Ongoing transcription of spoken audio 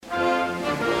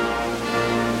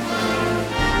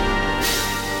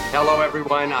Hello,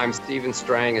 everyone. I'm Stephen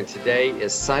Strang, and today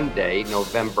is Sunday,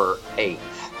 November 8th.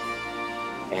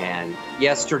 And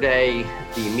yesterday,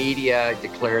 the media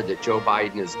declared that Joe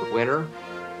Biden is the winner.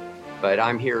 But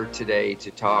I'm here today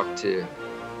to talk to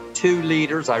two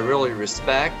leaders I really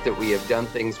respect that we have done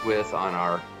things with on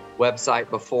our website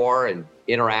before and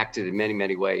interacted in many,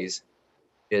 many ways.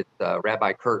 It's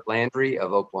Rabbi Curt Landry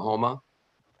of Oklahoma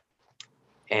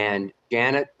and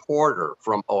Janet Porter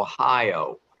from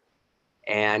Ohio.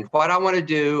 And what I want to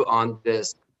do on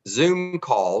this Zoom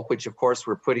call, which of course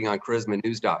we're putting on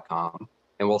charismanews.com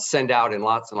and we'll send out in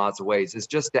lots and lots of ways, is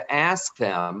just to ask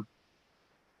them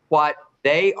what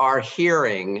they are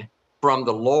hearing from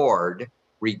the Lord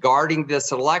regarding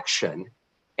this election,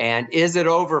 and is it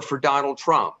over for Donald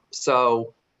Trump?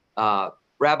 So,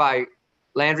 Rabbi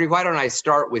Landry, why don't I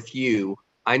start with you?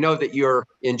 I know that you're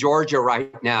in Georgia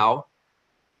right now,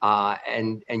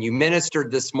 and you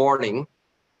ministered this morning,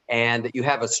 and that you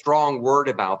have a strong word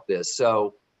about this.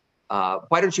 So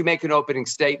why don't you make an opening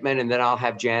statement, and then I'll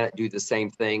have Janet do the same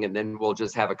thing, and then we'll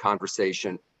just have a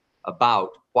conversation about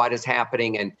what is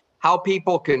happening and how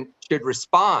people should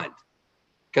respond.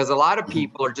 Because a lot of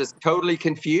people are just totally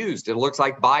confused. It looks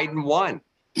like Biden won,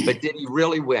 but did he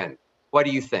really win? What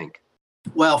do you think?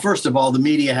 Well, first of all, the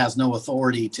media has no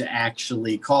authority to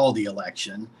actually call the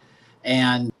election.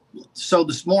 And so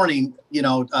this morning,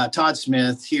 Todd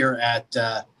Smith here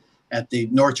at the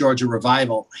North Georgia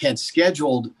Revival had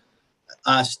scheduled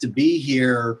us to be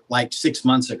here like 6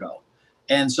 months ago.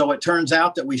 And so it turns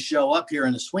out that we show up here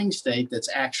in a swing state that's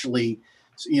actually,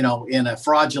 in a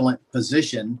fraudulent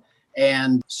position.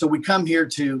 And so we come here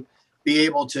to be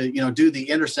able to, do the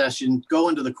intercession, go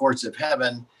into the courts of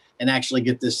heaven and actually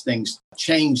get this thing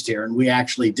changed here. And we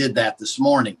actually did that this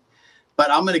morning. But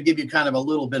I'm going to give you kind of a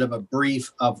little bit of a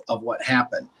brief of what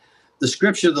happened. The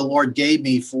scripture the Lord gave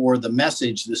me for the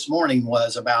message this morning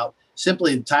was about,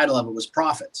 simply the title of it was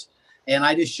prophets. And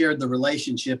I just shared the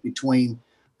relationship between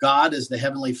God as the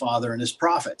Heavenly Father and his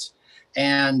prophets.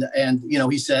 And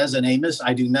he says in Amos,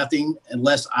 I do nothing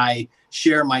unless I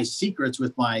share my secrets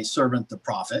with my servant, the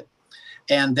prophet.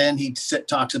 And then he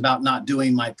talks about not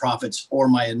doing my prophets or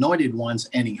my anointed ones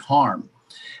any harm.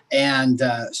 And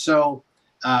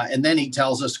and then he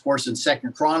tells us, of course, in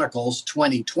 2 Chronicles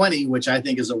 20:20, which I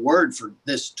think is a word for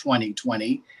this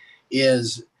 2020,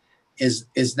 is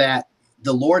that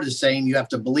the Lord is saying you have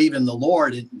to believe in the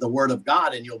Lord, the word of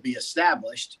God, and you'll be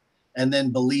established, and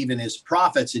then believe in his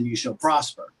prophets and you shall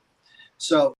prosper.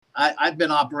 So I've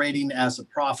been operating as a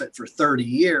prophet for 30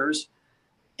 years,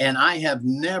 and I have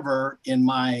never in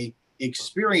my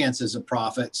experience as a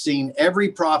prophet seen every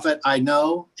prophet I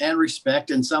know and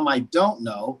respect and some I don't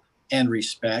know and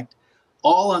respect,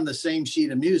 all on the same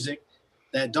sheet of music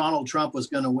that Donald Trump was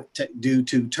going to do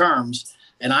 2 terms.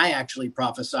 And I actually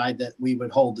prophesied that we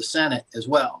would hold the Senate as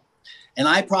well. And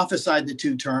I prophesied the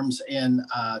 2 terms in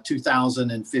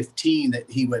 2015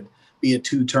 that he would be a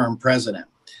 2-term president.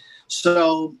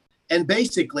 So, and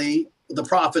basically the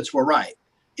prophets were right.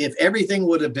 If everything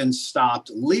would have been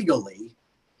stopped legally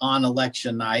on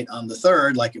election night on the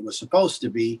 3rd, like it was supposed to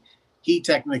be, he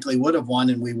technically would have won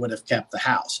and we would have kept the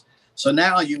House. So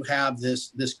now you have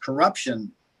this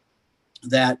corruption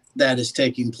that is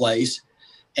taking place.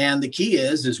 And the key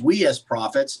is we as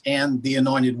prophets and the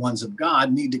anointed ones of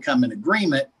God need to come in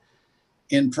agreement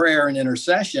in prayer and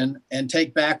intercession and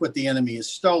take back what the enemy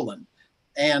has stolen.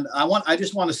 And I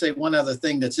just want to say one other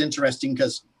thing that's interesting,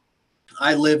 because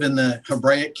I live in the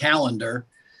Hebraic calendar.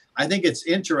 I think it's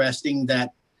interesting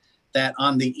that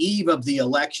on the eve of the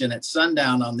election, at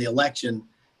sundown on the election,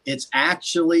 it's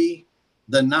actually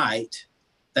the night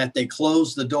that they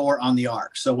closed the door on the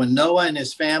ark. So when Noah and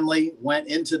his family went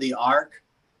into the ark,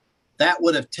 that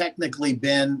would have technically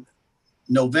been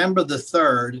November the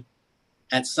 3rd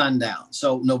at sundown.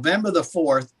 So November the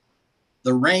 4th,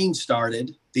 the rain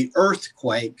started, the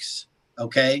earthquakes,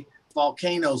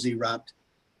 volcanoes erupt,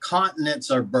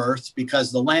 continents are birthed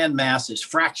because the land mass is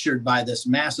fractured by this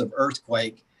massive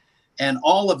earthquake. And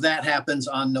all of that happens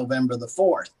on November the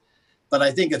 4th. But I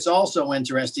think it's also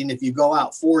interesting, if you go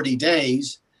out 40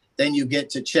 days, then you get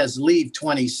to Cheslev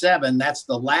 27. That's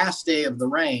the last day of the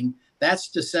rain. That's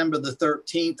December the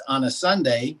 13th on a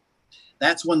Sunday.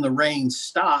 That's when the rain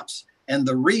stops and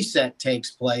the reset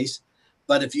takes place.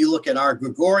 But if you look at our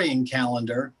Gregorian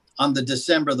calendar on the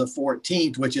December the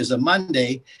 14th, which is a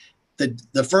Monday,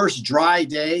 the first dry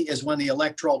day is when the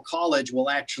Electoral College will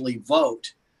actually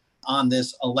vote on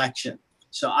this election.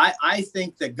 So I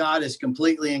think that God is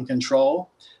completely in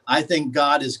control. I think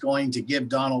God is going to give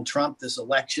Donald Trump this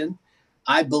election.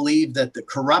 I believe that the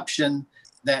corruption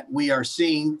that we are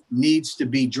seeing needs to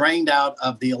be drained out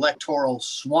of the electoral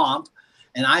swamp.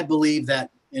 And I believe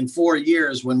that in 4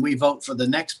 years, when we vote for the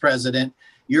next president,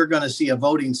 you're going to see a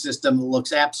voting system that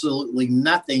looks absolutely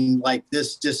nothing like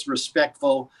this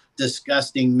disrespectful,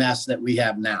 disgusting mess that we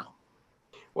have now.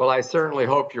 Well, I certainly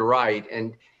hope you're right.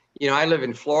 And, I live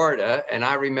in Florida, and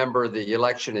I remember the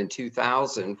election in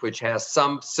 2000, which has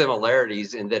some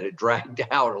similarities in that it dragged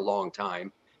out a long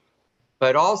time.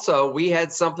 But also, we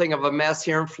had something of a mess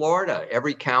here in Florida.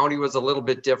 Every county was a little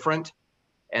bit different,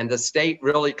 and the state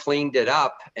really cleaned it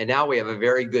up. And now we have a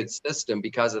very good system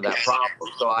because of that problem.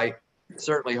 So I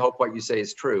certainly hope what you say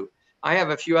is true. I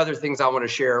have a few other things I want to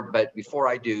share, but before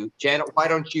I do, Janet, why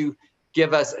don't you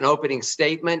give us an opening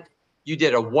statement? You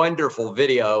did a wonderful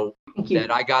video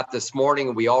that I got this morning,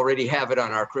 and we already have it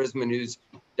on our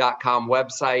charismanews.com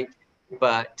website.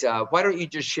 But why don't you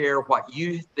just share what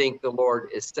you think the Lord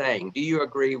is saying? Do you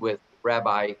agree with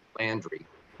Rabbi Landry?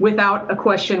 Without a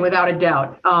question, without a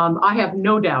doubt. I have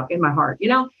no doubt in my heart.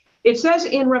 It says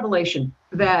in Revelation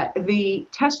that the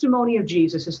testimony of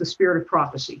Jesus is the spirit of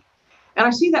prophecy. And I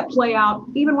see that play out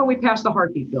even when we passed the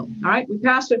heartbeat bill. All right. We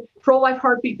passed a pro-life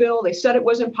heartbeat bill. They said it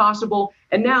was impossible.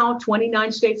 And now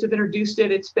 29 states have introduced it.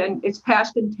 It's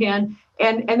passed in 10.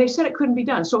 And they said it couldn't be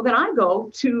done. So then I go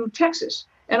to Texas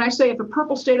and I say, if the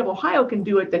purple state of Ohio can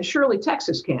do it, then surely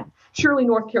Texas can. Surely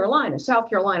North Carolina, South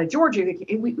Carolina, Georgia,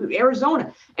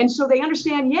 Arizona. And so they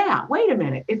understand, wait a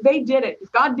minute. If they did it,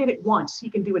 if God did it once, he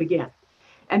can do it again.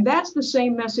 And that's the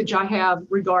same message I have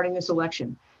regarding this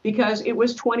election. Because it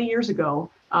was 20 years ago,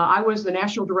 I was the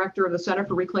national director of the Center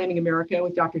for Reclaiming America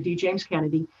with Dr. D. James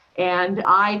Kennedy, and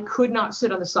I could not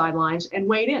sit on the sidelines and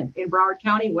weighed in Broward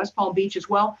County, West Palm Beach as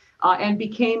well, and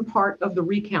became part of the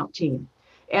recount team.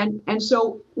 And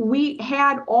so we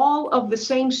had all of the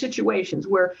same situations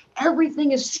where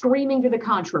everything is screaming to the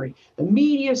contrary. The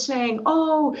media is saying,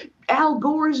 oh, Al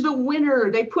Gore's the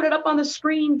winner. They put it up on the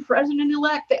screen,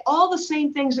 president-elect, all the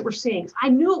same things that we're seeing. I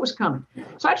knew it was coming.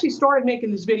 So I actually started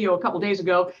making this video a couple of days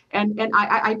ago, and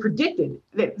I predicted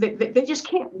that they just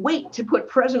can't wait to put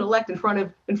president-elect in front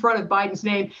of Biden's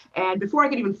name. And before I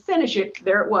could even finish it,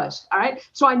 there it was. All right.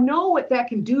 So I know what that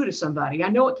can do to somebody. I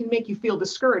know it can make you feel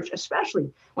discouraged,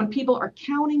 especially when people are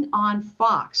counting on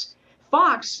Fox.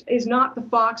 Fox is not the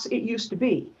Fox it used to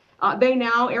be.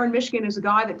 Aaron Michigan is a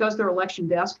guy that does their election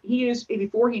desk.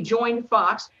 Before he joined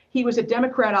Fox, he was a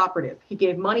Democrat operative. He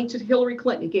gave money to Hillary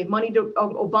Clinton. He gave money to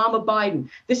Obama Biden.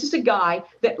 This is a guy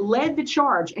that led the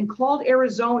charge and called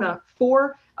Arizona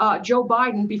for Joe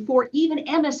Biden before even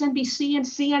MSNBC and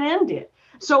CNN did.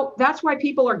 So that's why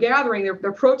people are gathering.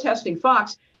 They're protesting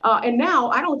Fox. And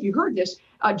now, I don't know if you heard this,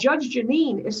 Judge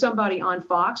Janine is somebody on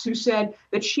Fox who said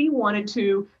that she wanted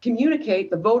to communicate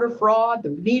the voter fraud, the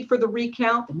need for the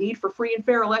recount, the need for free and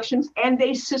fair elections, and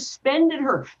they suspended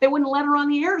her. They wouldn't let her on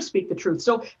the air to speak the truth.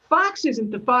 So Fox isn't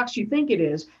the Fox you think it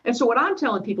is. And so what I'm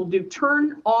telling people to do,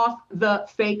 turn off the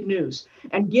fake news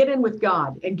and get in with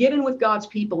God and get in with God's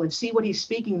people and see what he's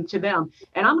speaking to them.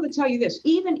 And I'm going to tell you this,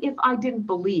 even if I didn't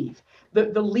believe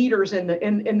the leaders in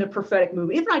the prophetic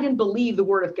movement, even if I didn't believe the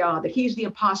word of God, that he's the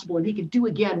impossible and he could do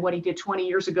again what he did 20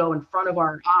 years ago in front of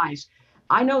our eyes,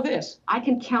 I know this, I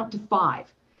can count to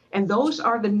 5. And those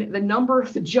are the number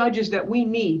of the judges that we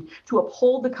need to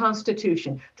uphold the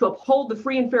Constitution, to uphold the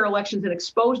free and fair elections and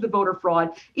expose the voter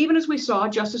fraud, even as we saw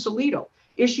Justice Alito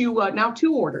issue now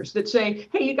 2 orders that say,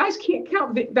 hey, you guys can't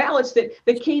count ballots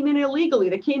that came in illegally,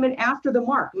 that came in after the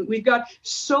mark. We've got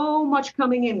so much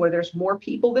coming in where there's more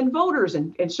people than voters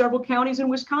in several counties in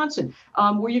Wisconsin,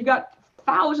 where you've got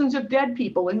thousands of dead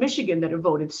people in Michigan that have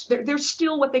voted. There's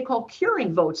still what they call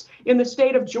curing votes in the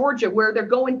state of Georgia, where they're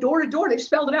going door to door. They've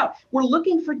spelled it out. We're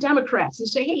looking for Democrats and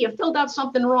say, hey, you filled out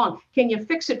something wrong. Can you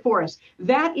fix it for us?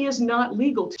 That is not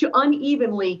legal to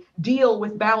unevenly deal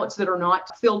with ballots that are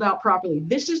not filled out properly.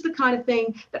 This is the kind of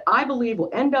thing that I believe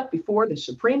will end up before the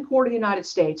Supreme Court of the United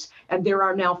States. And there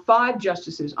are now 5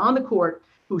 justices on the court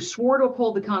who swore to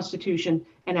uphold the Constitution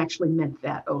and actually meant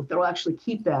that oath. They'll actually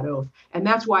keep that oath. And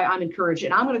that's why I'm encouraged.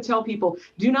 And I'm going to tell people,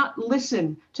 do not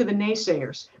listen to the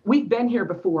naysayers. We've been here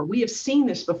before. We have seen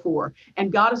this before.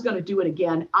 And God is going to do it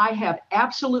again. I have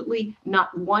absolutely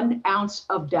not 1 ounce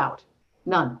of doubt.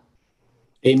 None.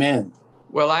 Amen.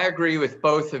 Well, I agree with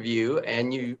both of you.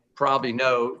 And you probably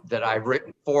know that I've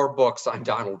written 4 books on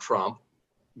Donald Trump.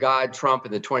 God, Trump,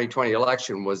 and the 2020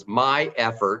 election was my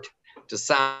effort to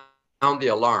sound the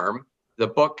alarm. The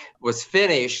book was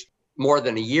finished more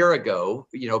than a year ago,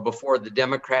 before the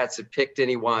Democrats had picked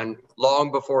anyone,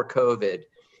 long before COVID.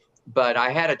 But I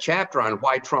had a chapter on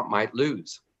why Trump might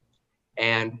lose.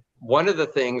 And one of the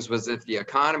things was if the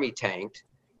economy tanked,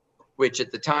 which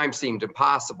at the time seemed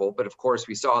impossible, but of course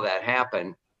we saw that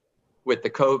happen, with the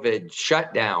COVID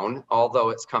shutdown, although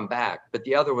it's come back, but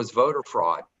the other was voter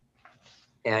fraud.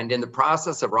 And in the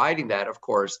process of writing that, of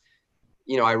course,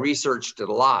 I researched it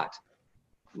a lot.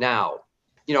 Now,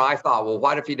 I thought, well,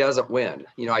 what if he doesn't win?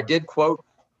 I did quote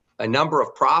a number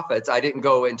of prophets. I didn't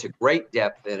go into great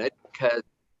depth in it because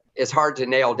it's hard to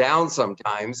nail down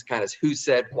sometimes, kind of who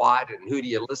said what and who do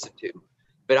you listen to.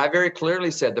 But I very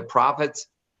clearly said the prophets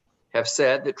have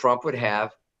said that Trump would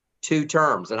have 2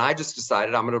 terms. And I just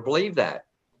decided I'm going to believe that.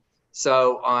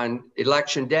 So on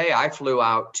election day, I flew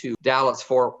out to Dallas,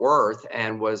 Fort Worth,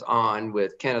 and was on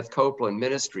with Kenneth Copeland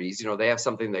Ministries. They have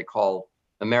something they call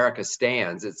America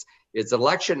Stands. It's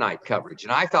election night coverage.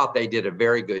 And I thought they did a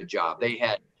very good job. They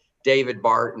had David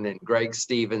Barton and Greg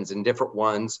Stevens and different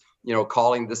ones,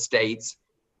 calling the states.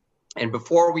 And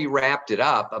before we wrapped it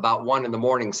up, about 1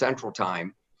 a.m. Central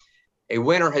Time, a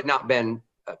winner had not been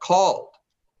called,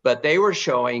 but they were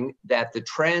showing that the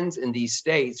trends in these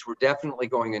states were definitely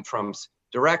going in Trump's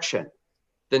direction.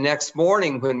 The next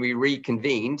morning when we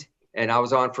reconvened, and I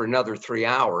was on for another 3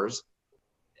 hours,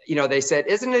 they said,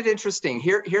 isn't it interesting?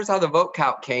 Here's how the vote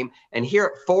count came. And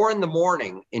here at 4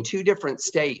 a.m. in 2 different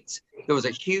states, there was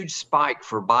a huge spike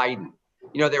for Biden.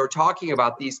 They were talking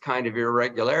about these kind of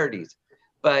irregularities.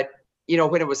 But,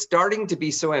 when it was starting to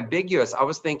be so ambiguous, I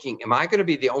was thinking, am I going to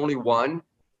be the only one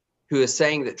who is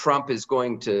saying that Trump is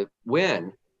going to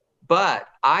win? But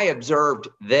I observed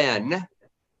then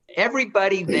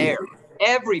everybody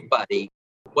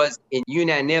was in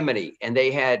unanimity, and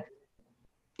they had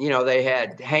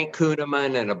Hank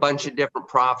Kuhneman and a bunch of different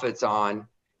prophets on,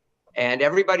 and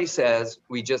everybody says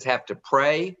we just have to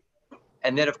pray.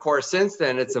 And then, of course, since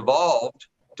then it's evolved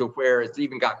to where it's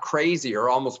even got crazier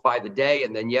almost by the day.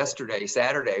 And then yesterday,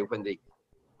 Saturday, when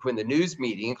the news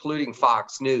media, including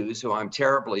Fox News, who I'm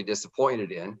terribly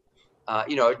disappointed in,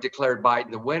 declared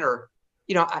Biden the winner,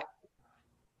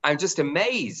 I'm just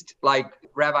amazed, like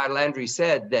Rabbi Landry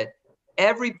said, that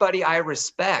everybody I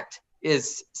respect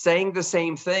is saying the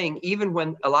same thing, even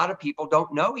when a lot of people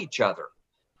don't know each other.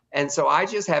 And so I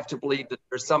just have to believe that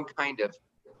there's some kind of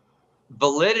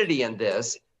validity in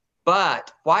this.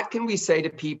 But what can we say to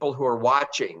people who are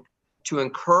watching to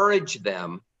encourage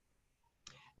them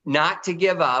not to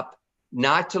give up,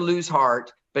 not to lose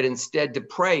heart, but instead to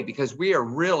pray, because we are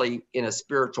really in a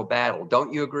spiritual battle.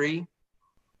 Don't you agree?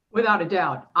 Without a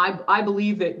doubt. I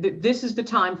believe that this is the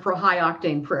time for a high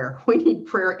octane prayer. We need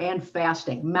prayer and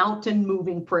fasting, mountain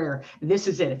moving prayer. This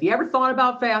is it. If you ever thought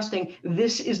about fasting,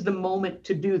 this is the moment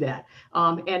to do that.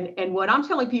 And what I'm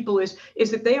telling people is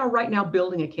that they are right now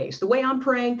building a case. The way I'm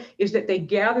praying is that they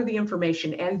gather the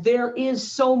information, and there is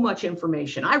so much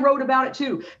information. I wrote about it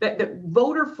too, that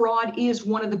voter fraud is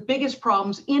one of the biggest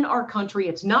problems in our country.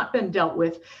 It's not been dealt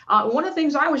with. One of the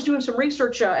things I was doing some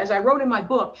research, as I wrote in my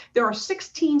book, there are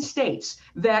 16 states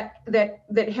that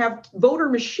have voter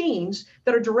machines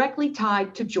that are directly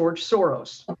tied to George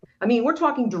Soros. I mean, we're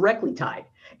talking directly tied.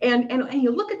 And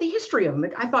you look at the history of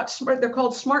them. I thought they're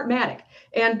called Smartmatic.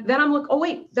 And then I'm like, oh,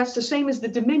 wait, that's the same as the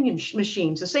Dominion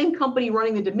machines, the same company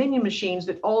running the Dominion machines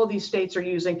that all of these states are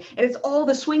using. And it's all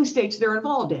the swing states they're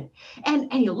involved in. And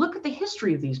you look at the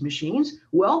history of these machines.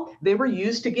 Well, they were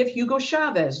used to give Hugo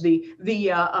Chavez the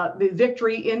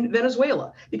victory in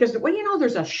Venezuela. Because when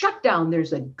there's a shutdown,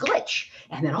 there's a glitch.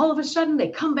 And then all of a sudden they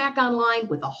come back online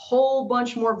with a whole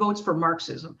bunch more votes for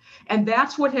Marxism. And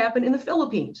that's what happened in the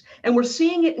Philippines. And we're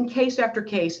seeing it in case after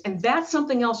case. And that's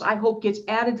something else I hope gets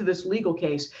added to this legal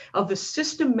case of the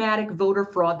systematic voter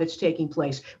fraud that's taking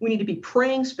place. We need to be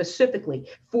praying specifically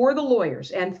for the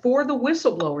lawyers and for the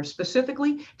whistleblowers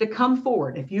specifically to come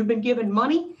forward. If you've been given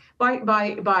money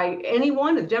by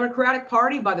anyone, the Democratic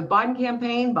Party, by the Biden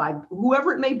campaign, by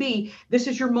whoever it may be, this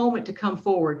is your moment to come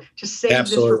forward to save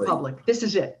this republic. This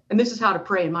is it. And this is how to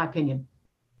pray, in my opinion.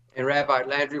 And Rabbi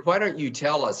Landry, why don't you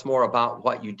tell us more about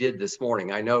what you did this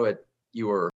morning? I know you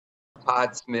were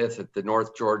Todd Smith at the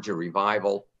North Georgia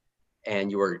Revival,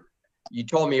 and you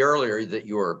told me earlier that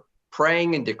you were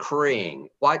praying and decreeing.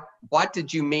 What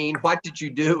did you mean? What did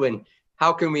you do? And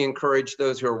how can we encourage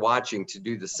those who are watching to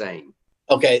do the same?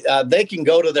 Okay, they can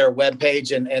go to their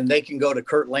webpage and they can go to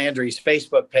Curt Landry's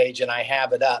Facebook page, and I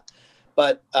have it up.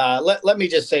 But let me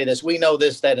just say this. We know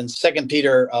this, that in 2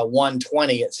 Peter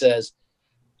 1:20, it says,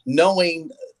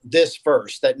 knowing this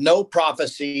first, that no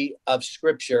prophecy of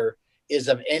Scripture is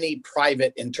of any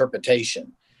private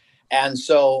interpretation. And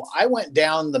so I went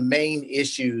down the main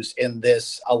issues in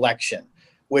this election,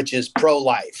 which is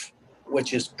pro-life,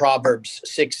 which is Proverbs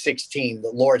 6:16. The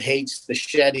Lord hates the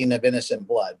shedding of innocent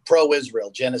blood.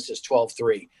 Pro-Israel, Genesis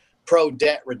 12:3.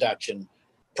 Pro-debt reduction,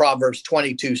 Proverbs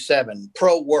 22:7.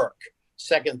 Pro-work,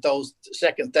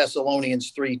 2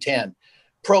 Thessalonians 3:10.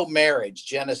 pro-marriage,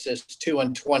 Genesis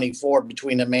 2:24,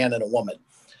 between a man and a woman.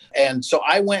 And so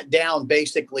I went down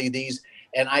basically these,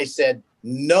 and I said,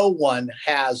 no one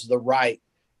has the right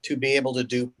to be able to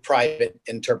do private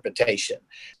interpretation,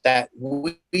 that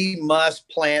we must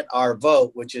plant our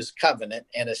vote, which is covenant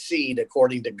and a seed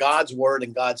according to God's word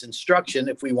and God's instruction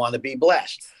if we want to be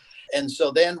blessed. And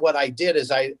so then what I did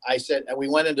is I said, we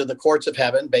went into the courts of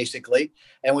heaven, basically,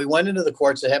 and we went into the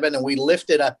courts of heaven and we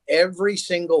lifted up every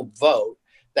single vote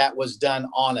that was done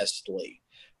honestly,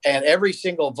 and every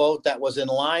single vote that was in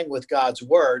line with God's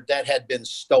word that had been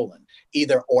stolen,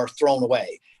 either or thrown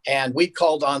away. And we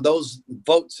called on those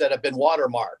votes that have been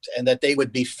watermarked and that they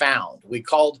would be found. We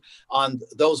called on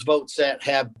those votes that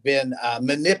have been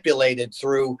manipulated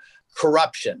through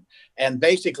corruption. And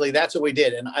basically that's what we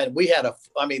did. And we had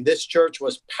this church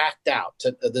was packed out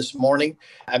this morning.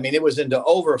 I mean, it was into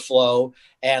overflow.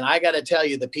 And I got to tell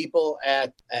you, the people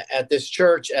at this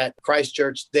church, at Christ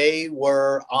Church, they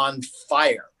were on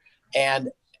fire.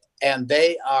 And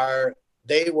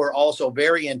they were also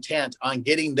very intent on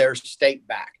getting their state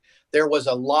back. There was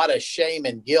a lot of shame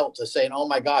and guilt to saying, oh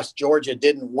my gosh, Georgia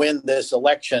didn't win this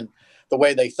election the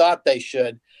way they thought they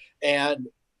should. And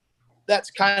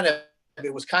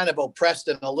it was kind of oppressed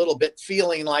and a little bit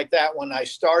feeling like that when I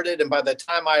started. And by the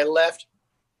time I left,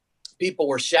 people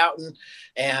were shouting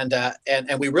and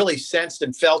we really sensed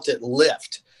and felt it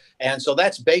lift. And so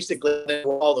that's basically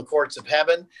all the courts of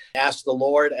heaven. Ask the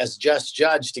Lord as just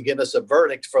judge to give us a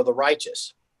verdict for the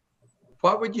righteous.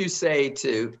 What would you say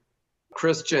to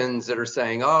Christians that are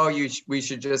saying, oh, we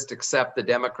should just accept the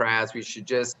Democrats, we should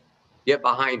just get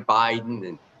behind Biden,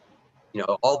 and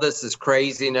all this is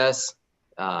craziness,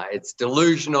 it's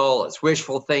delusional, it's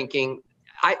wishful thinking?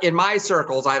 In my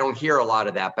circles, I don't hear a lot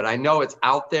of that, but I know it's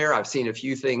out there. I've seen a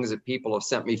few things that people have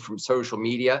sent me from social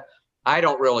media. I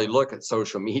don't really look at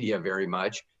social media very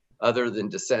much other than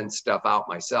to send stuff out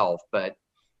myself. But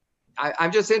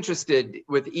I'm just interested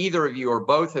with either of you or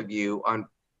both of you on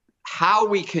how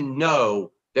we can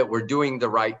know that we're doing the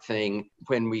right thing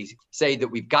when we say that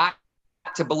we've got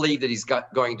to believe that he's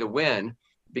going to win,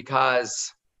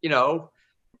 because,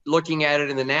 looking at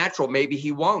it in the natural, maybe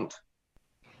he won't.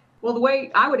 Well, the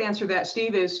way I would answer that,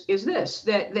 Steve, is this,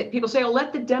 that people say, oh,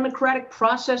 let the democratic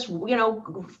process,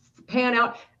 pan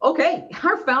out. Okay,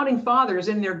 our founding fathers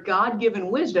in their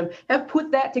God-given wisdom have put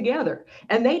that together.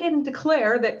 And they didn't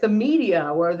declare that the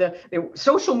media or the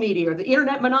social media or the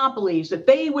internet monopolies, that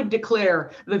they would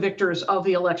declare the victors of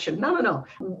the election. No.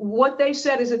 What they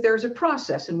said is that there's a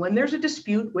process. And when there's a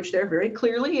dispute, which there very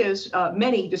clearly is,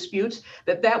 many disputes,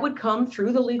 that would come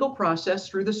through the legal process,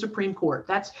 through the Supreme Court.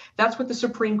 That's what the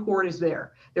Supreme Court is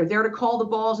there. They're there to call the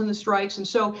balls and the strikes. And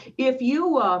so if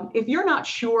you're not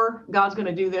sure God's going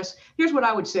to do this, here's what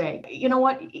I would say. You know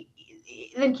what?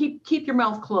 Then keep your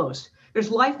mouth closed. There's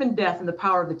life and death in the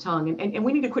power of the tongue. And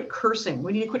we need to quit cursing.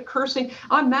 We need to quit cursing.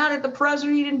 I'm mad at the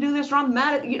president. He didn't do this. Or I'm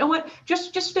mad at, you know what?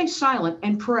 Just stay silent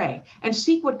and pray and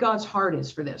seek what God's heart is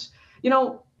for this.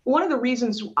 One of the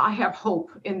reasons I have hope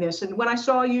in this, and when I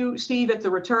saw you, Steve, at the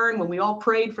return, when we all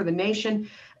prayed for the nation,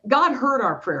 God heard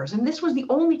our prayers. And this was the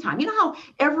only time. You know how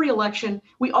every election,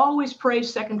 we always pray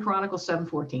 2 Chronicles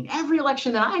 7:14. Every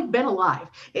election that I've been alive,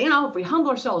 if we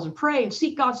humble ourselves and pray and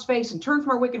seek God's face and turn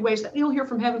from our wicked ways, that he'll hear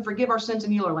from heaven, forgive our sins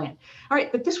and heal our land. All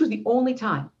right, but this was the only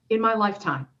time in my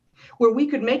lifetime where we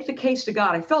could make the case to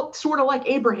God. I felt sort of like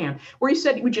Abraham, where he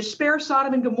said, would you spare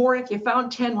Sodom and Gomorrah if you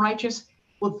found 10 righteous?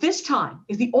 Well, this time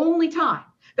is the only time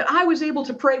that I was able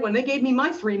to pray. When they gave me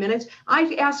my 3 minutes,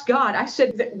 I asked God, I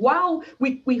said that while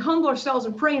we humble ourselves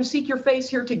and pray and seek your face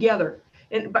here together,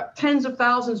 and about tens of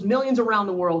thousands, millions around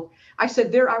the world, I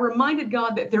said I reminded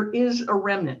God that there is a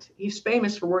remnant. He's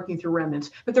famous for working through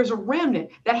remnants, but there's a remnant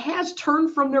that has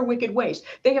turned from their wicked ways.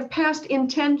 They have passed in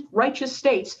 10 righteous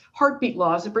states heartbeat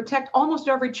laws that protect almost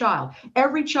every child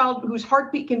whose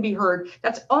heartbeat can be heard.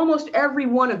 That's almost every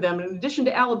one of them. In addition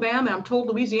to Alabama, I'm told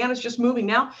Louisiana's just moving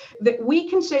now, that we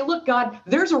can say, look, God,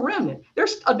 there's a remnant.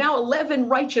 There's now 11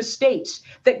 righteous states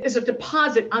that is a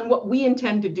deposit on what we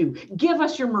intend to do. Give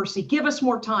us your mercy. Give us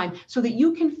more time so that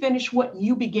you can finish what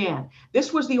you began.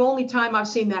 This was the only time I've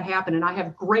seen that happen, and I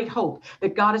have great hope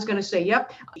that God is going to say,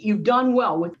 yep, you've done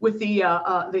well with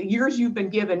the years you've been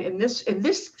given in this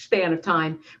span of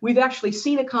time. We've actually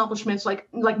seen accomplishments like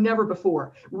never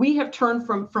before. We have turned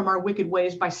from our wicked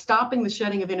ways by stopping the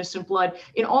shedding of innocent blood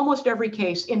in almost every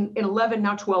case in 11,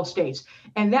 now 12 states.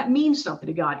 And that means something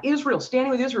to God. Israel,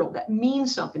 standing with Israel, that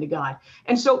means something to God.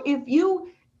 And so if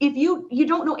if you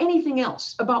don't know anything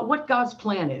else about what God's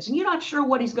plan is, and you're not sure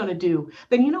what he's going to do,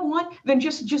 then you know what? Then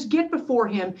just get before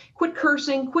him, quit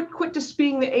cursing, quit just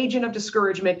being the agent of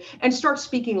discouragement, and start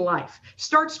speaking life.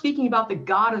 Start speaking about the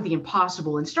God of the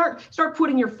impossible, and start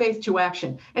putting your faith to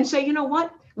action and say, you know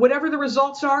what? Whatever the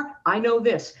results are, I know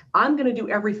this. I'm going to do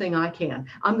everything I can.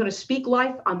 I'm going to speak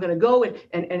life. I'm going to go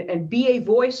and be a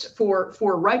voice for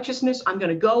righteousness. I'm going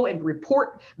to go and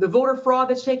report the voter fraud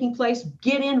that's taking place.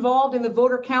 Get involved in the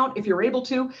voter count if you're able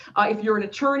to. If you're an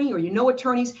attorney or you know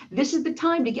attorneys, this is the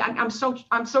time to get. I'm so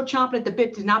chomping at the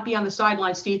bit to not be on the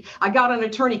sidelines, Steve. I got on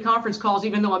attorney conference calls,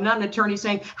 even though I'm not an attorney,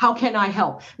 saying, how can I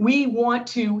help? We want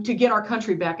to get our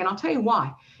country back. And I'll tell you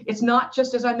why. It's not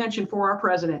just, as I mentioned, for our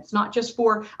president. It's not just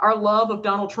for our love of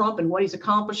Donald Trump and what he's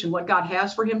accomplished and what God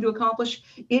has for him to accomplish.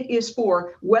 It is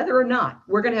for whether or not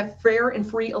we're going to have fair and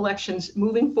free elections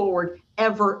moving forward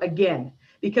ever again.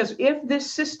 Because if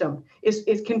this system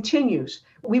continues,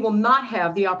 we will not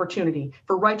have the opportunity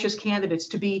for righteous candidates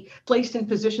to be placed in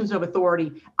positions of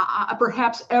authority,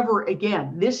 perhaps ever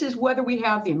again. This is whether we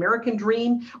have the American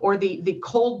dream or the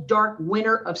cold, dark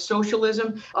winter of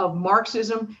socialism, of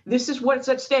Marxism. This is what's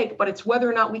at stake, but it's whether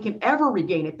or not we can ever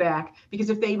regain it back.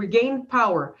 Because if they regain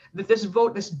power, that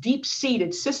this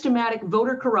deep-seated, systematic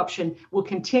voter corruption will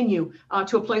continue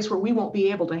to a place where we won't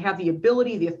be able to have the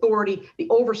ability, the authority, the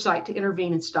oversight to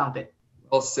intervene and stop it.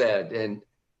 Well said. And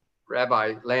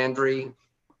Rabbi Landry,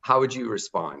 how would you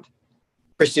respond?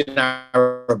 Christian and I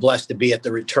are blessed to be at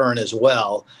the return as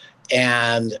well.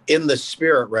 And in the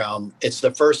spirit realm, it's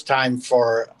the first time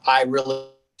I really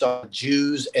saw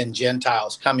Jews and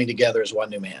Gentiles coming together as one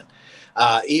new man.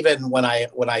 Even when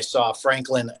I saw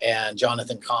Franklin and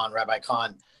Jonathan Kahn, Rabbi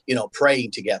Kahn,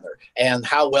 praying together, and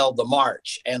how well the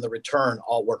march and the return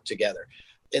all work together.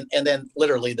 And then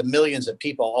literally the millions of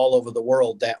people all over the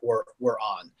world that were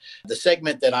on. The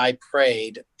segment that I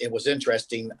prayed, it was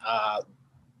interesting.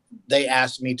 They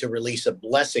asked me to release a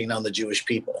blessing on the Jewish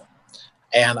people.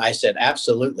 And I said,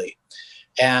 absolutely.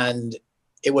 And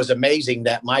it was amazing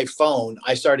that my phone,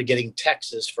 I started getting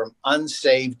texts from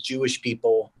unsaved Jewish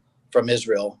people from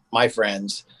Israel, my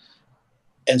friends,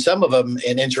 and some of them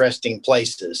in interesting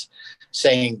places,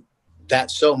 saying,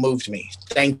 that so moved me.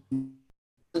 Thank you.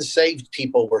 Unsaved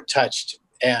people were touched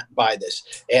by this,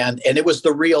 and it was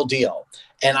the real deal.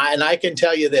 And I can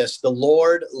tell you this: the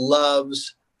Lord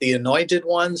loves the anointed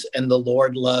ones, and the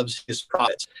Lord loves his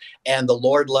prophets, and the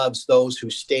Lord loves those who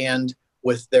stand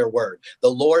with their word.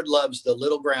 The Lord loves the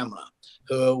little grandma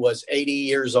who was 80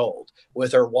 years old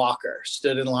with her walker,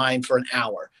 stood in line for an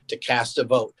hour to cast a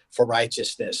vote for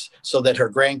righteousness so that her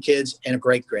grandkids and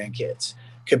great grandkids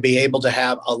could be able to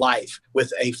have a life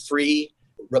with a free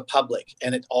republic.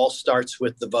 And it all starts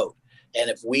with the vote. And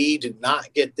if we do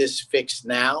not get this fixed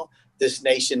now, this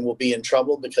nation will be in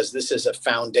trouble, because this is a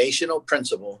foundational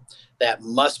principle that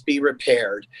must be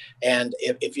repaired. And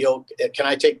if you'll, can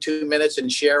I take 2 minutes and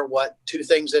share two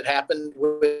things that happened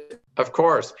with? Of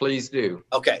course, please do.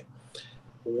 Okay.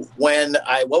 When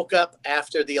I woke up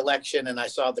after the election and I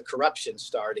saw the corruption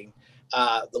starting,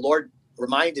 the Lord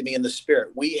reminded me in the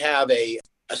spirit, we have a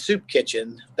soup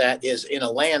kitchen that is in a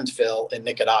landfill in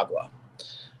Nicaragua.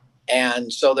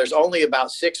 And so there's only about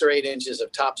 6 or 8 inches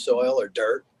of topsoil or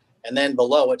dirt. And then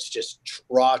below it's just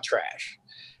raw trash.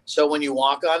 So when you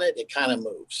walk on it, it kind of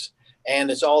moves. And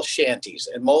it's all shanties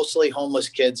and mostly homeless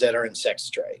kids that are in sex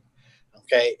trade.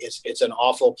 Okay. It's an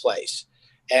awful place.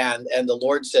 And the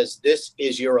Lord says, this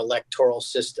is your electoral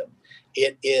system.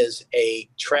 It is a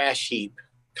trash heap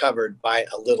covered by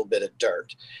a little bit of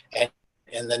dirt. And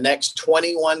in the next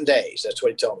 21 days, that's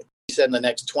what he told me. He said, in the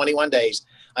next 21 days,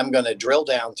 I'm going to drill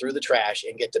down through the trash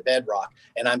and get to bedrock,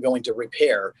 and I'm going to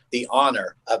repair the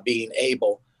honor of being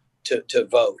able to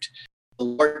vote. The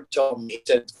Lord told me, he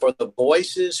said, for the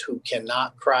voices who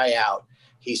cannot cry out,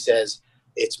 he says,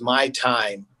 it's my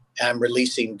time. I'm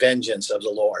releasing vengeance of the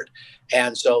Lord.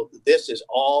 And so this is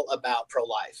all about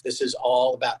pro-life. This is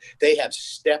all about, they have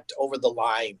stepped over the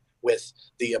line with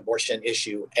the abortion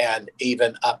issue and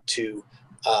even up to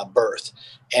birth.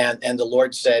 And the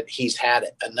Lord said, he's had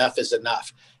it. Enough is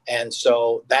enough. And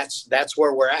so that's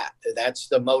where we're at. That's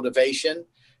the motivation.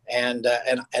 And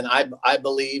I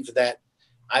believe the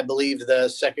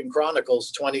 2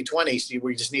 Chronicles 20:20. See,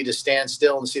 we just need to stand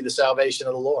still and see the salvation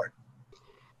of the Lord.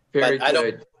 Very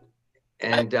good.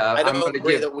 And I'm going to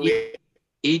give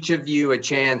each of you a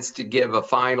chance to give a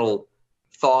final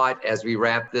thought as we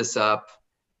wrap this up.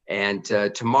 And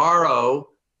tomorrow,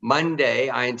 Monday,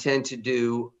 I intend to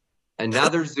do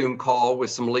another Zoom call with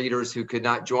some leaders who could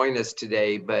not join us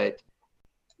today, but,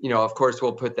 of course,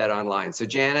 we'll put that online. So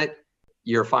Janet,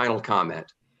 your final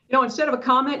comment. Instead of a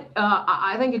comment,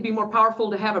 I think it'd be more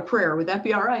powerful to have a prayer. Would that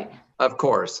be all right? Of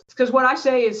course. Because what I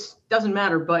say doesn't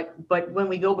matter, but when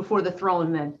we go before the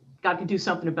throne, then God can do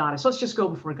something about it. So let's just go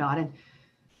before God. And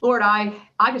Lord, I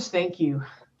just thank you.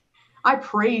 I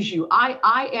praise you.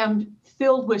 I am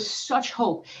filled with such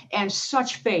hope and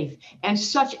such faith and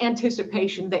such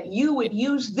anticipation that you would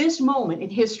use this moment in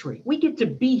history. We get to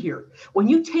be here. When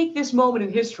you take this moment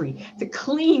in history to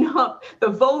clean up the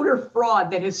voter fraud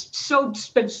that has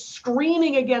been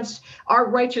screaming against our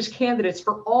righteous candidates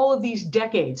for all of these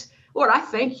decades, Lord, I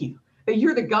thank you that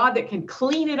you're the God that can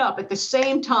clean it up at the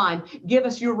same time, give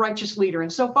us your righteous leader.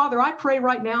 And so, Father, I pray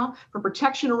right now for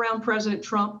protection around President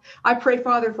Trump. I pray,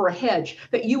 Father, for a hedge,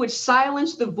 that you would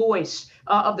silence the voice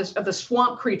of the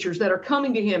swamp creatures that are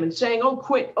coming to him and saying, oh,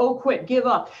 quit, give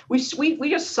up. We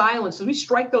just silence them. We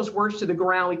strike those words to the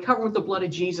ground. We cover them with the blood of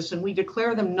Jesus, and we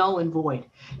declare them null and void.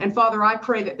 And Father, I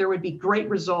pray that there would be great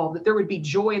resolve, that there would be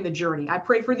joy in the journey. I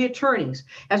pray for the attorneys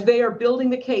as they are building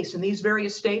the case in these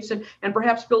various states and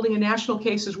perhaps building a national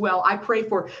case as well. I pray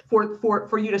for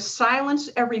you to silence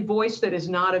every voice that is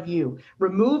not of you.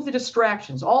 Remove the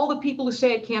distractions. All the people who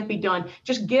say it can't be done,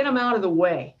 just get them out of the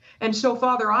way. And so,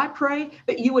 Father, I pray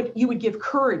that you would give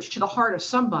courage to the heart of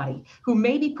somebody who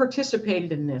maybe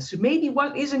participated in this, who maybe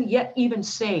isn't yet even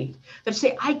saved, that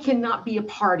say, I cannot be a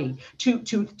party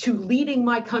to leading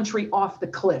my country off the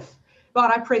cliff.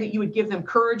 God, I pray that you would give them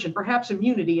courage and perhaps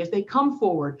immunity as they come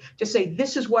forward to say,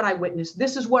 this is what I witnessed,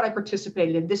 this is what I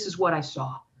participated in, this is what I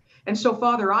saw. And so,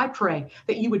 Father, I pray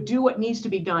that you would do what needs to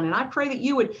be done. And I pray that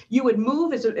you would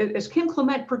move, as Kim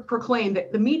Clement proclaimed,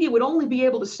 that the media would only be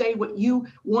able to say what you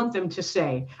want them to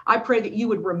say. I pray that you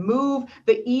would remove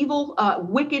the evil,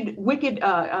 wicked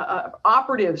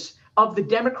operatives of the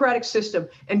democratic system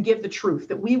and give the truth,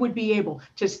 that we would be able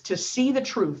to see the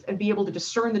truth and be able to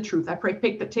discern the truth. I pray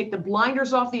take the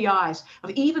blinders off the eyes of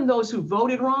even those who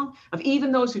voted wrong, of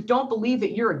even those who don't believe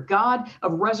that you're a God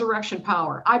of resurrection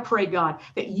power. I pray, God,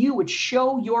 that you would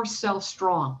show yourself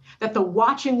strong, that the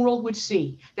watching world would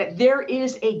see that there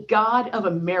is a God of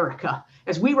America.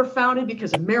 As we were founded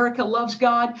because America loves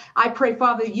God, I pray,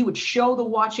 Father, that you would show the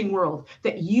watching world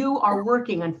that you are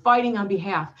working and fighting on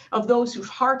behalf of those whose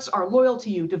hearts are loyal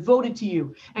to you, devoted to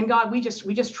you. And God, we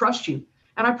just trust you.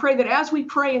 And I pray that as we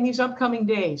pray in these upcoming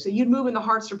days, that you'd move in the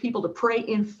hearts for people to pray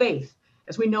in faith.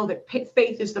 As we know that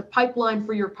faith is the pipeline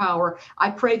for your power, I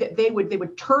pray that they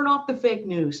would turn off the fake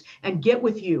news and get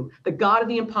with you, the God of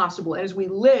the impossible. And as we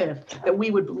live, that we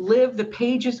would live the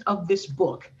pages of this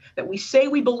book that we say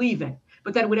we believe in,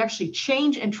 but that it would actually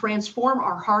change and transform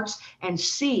our hearts and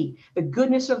see the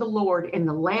goodness of the Lord in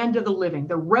the land of the living,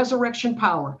 the resurrection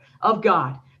power of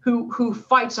God who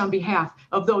fights on behalf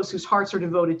of those whose hearts are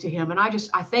devoted to him. And I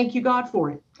thank you, God,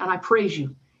 for it. And I praise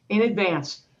you in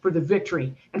advance for the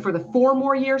victory and for the 4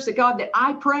 more years that God, that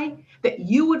I pray that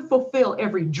you would fulfill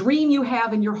every dream you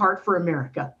have in your heart for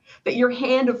America, that your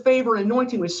hand of favor and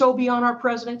anointing would so be on our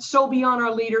president, so be on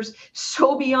our leaders,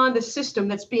 so beyond the system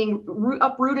that's being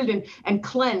uprooted and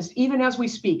cleansed, even as we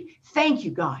speak. Thank you,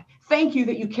 God. Thank you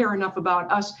that you care enough about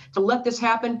us to let this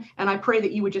happen. And I pray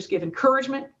that you would just give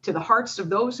encouragement to the hearts of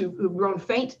those who've grown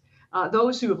faint,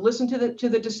 those who have listened to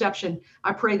the deception.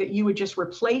 I pray that you would just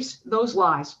replace those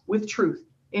lies with truth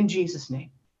in Jesus'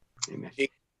 name. Amen.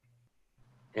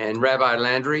 And Rabbi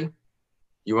Landry,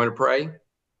 you want to pray?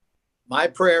 My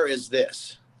prayer is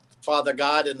this: Father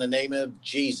God, in the name of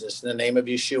Jesus, in the name of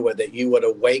Yeshua, that you would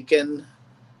awaken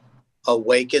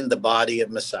the body of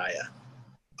Messiah.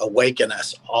 Awaken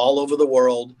us all over the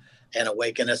world and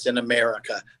awaken us in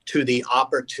America to the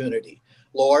opportunity.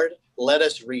 Lord, let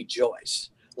us rejoice.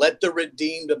 Let the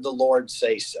redeemed of the Lord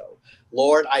say so.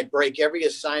 Lord, I break every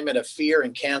assignment of fear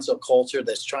and cancel culture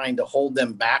that's trying to hold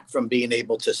them back from being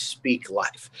able to speak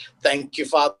life. Thank you,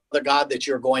 Father God, that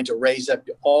you're going to raise up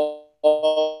all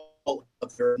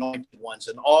of your anointed ones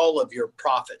and all of your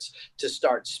prophets to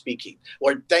start speaking.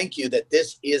 Lord, thank you that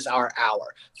this is our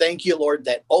hour. Thank you, Lord,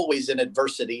 that always in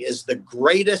adversity is the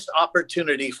greatest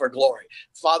opportunity for glory.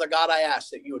 Father God, I ask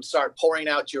that you would start pouring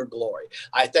out your glory.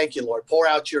 I thank you, Lord. Pour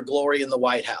out your glory in the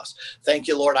White House. Thank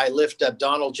you, Lord. I lift up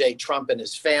Donald J. Trump and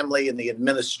his family and the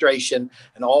administration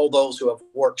and all those who have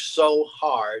worked so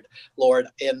hard, Lord,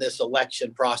 in this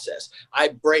election process. I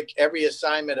break every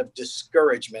assignment of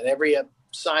discouragement, every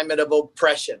assignment of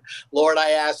oppression. Lord,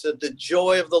 I ask that the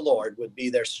joy of the Lord would be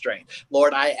their strength.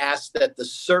 Lord, I ask that the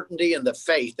certainty and the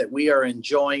faith that we are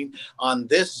enjoying on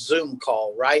this Zoom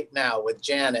call right now with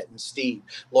Janet and Steve,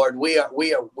 Lord, we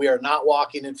are not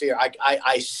walking in fear.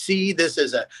 I see this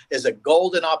as a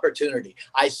golden opportunity.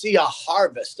 I see a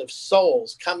harvest of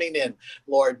souls coming in,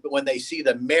 Lord, when they see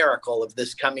the miracle of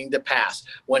this coming to pass.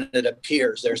 When it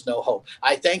appears there's no hope,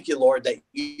 I thank you, Lord, that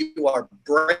you are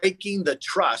breaking the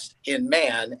trust in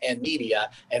man and media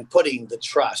and putting the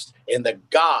trust in the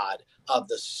God of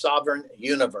the sovereign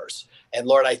universe. And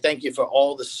Lord, I thank you for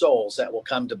all the souls that will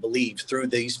come to believe through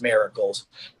these miracles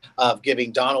of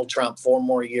giving Donald Trump 4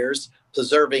 more years,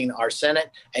 preserving our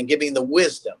Senate, and giving the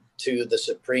wisdom to the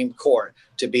Supreme Court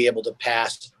to be able to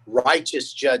pass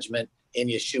righteous judgment in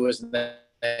Yeshua's name.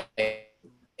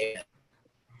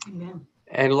 Amen.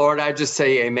 And Lord, I just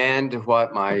say amen to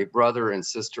what my brother and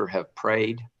sister have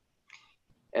prayed.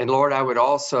 And Lord, I would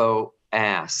also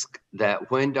ask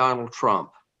that when Donald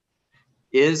Trump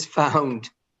is found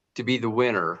to be the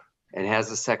winner and has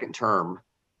a second term,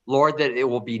 Lord, that it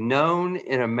will be known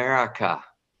in America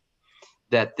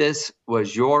that this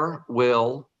was your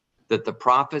will, that the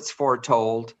prophets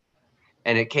foretold,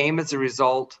 and it came as a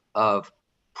result of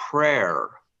prayer.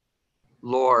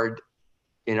 Lord,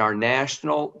 in our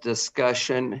national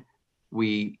discussion,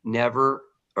 we never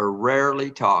or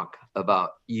rarely talk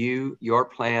about you, your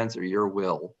plans, or your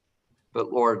will.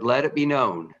 But Lord, let it be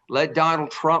known. Let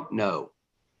Donald Trump know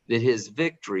that his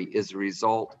victory is a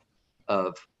result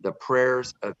of the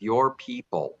prayers of your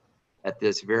people at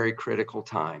this very critical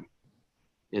time.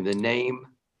 In the name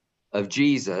of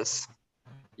Jesus,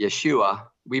 Yeshua,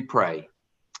 we pray.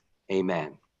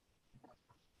 Amen.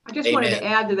 I just wanted to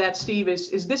add to that, Steve,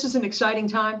 is this is an exciting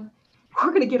time. We're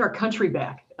going to get our country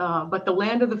back, but the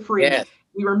land of the free, yes.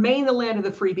 We remain the land of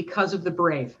the free because of the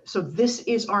brave. So this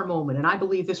is our moment, and I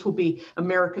believe this will be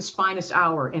America's finest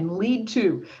hour and lead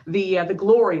to the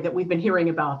glory that we've been hearing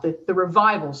about, the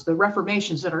revivals, the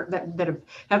reformations that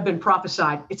have been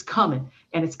prophesied. It's coming,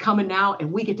 and it's coming now,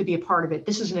 and we get to be a part of it.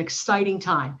 This is an exciting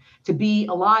time to be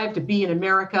alive, to be in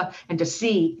America, and to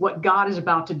see what God is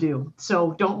about to do.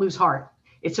 So don't lose heart.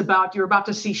 You're about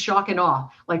to see shock and awe,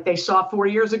 like they saw 4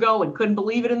 years ago and couldn't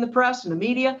believe it in the press and the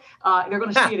media. They're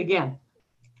going to see it again.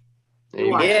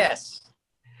 Yes.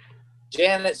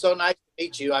 Janet, so nice to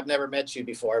meet you. I've never met you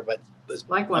before, but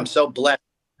likewise. I'm so blessed.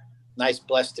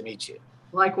 Blessed to meet you.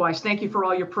 Likewise. Thank you for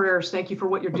all your prayers. Thank you for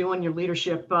what you're doing, your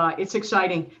leadership. It's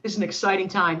exciting. It's an exciting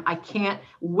time. I can't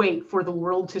wait for the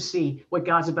world to see what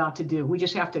God's about to do. We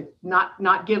just have to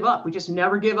not give up. We just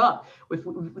never give up.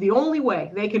 The only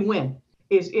way they can win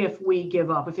is if we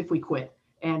give up, if we quit.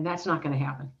 And that's not going to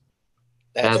happen.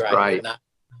 That's right.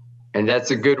 And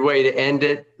that's a good way to end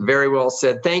it. Very well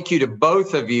said. Thank you to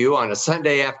both of you on a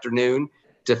Sunday afternoon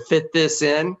to fit this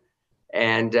in.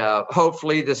 And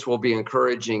hopefully this will be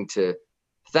encouraging to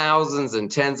thousands and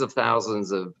tens of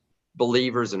thousands of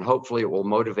believers. And hopefully it will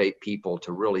motivate people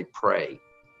to really pray.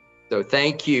 So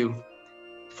thank you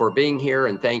for being here.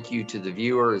 And thank you to the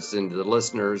viewers and the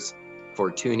listeners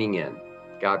for tuning in.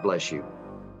 God bless you.